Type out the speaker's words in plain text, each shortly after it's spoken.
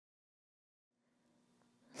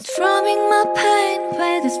Strumming my pain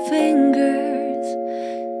with his fingers,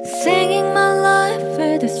 singing my life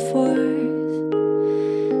with his words,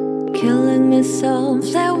 killing me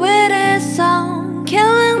softly with his song,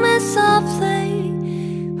 killing me softly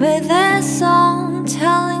with his song,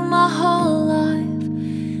 telling my whole life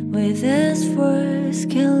with his words,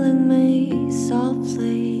 killing me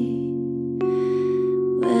softly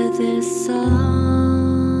with his song.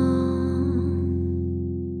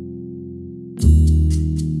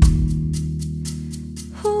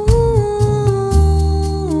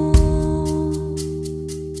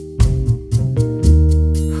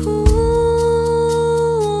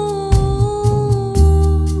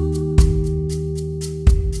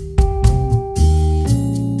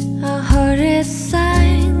 I heard it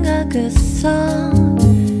sang a good song,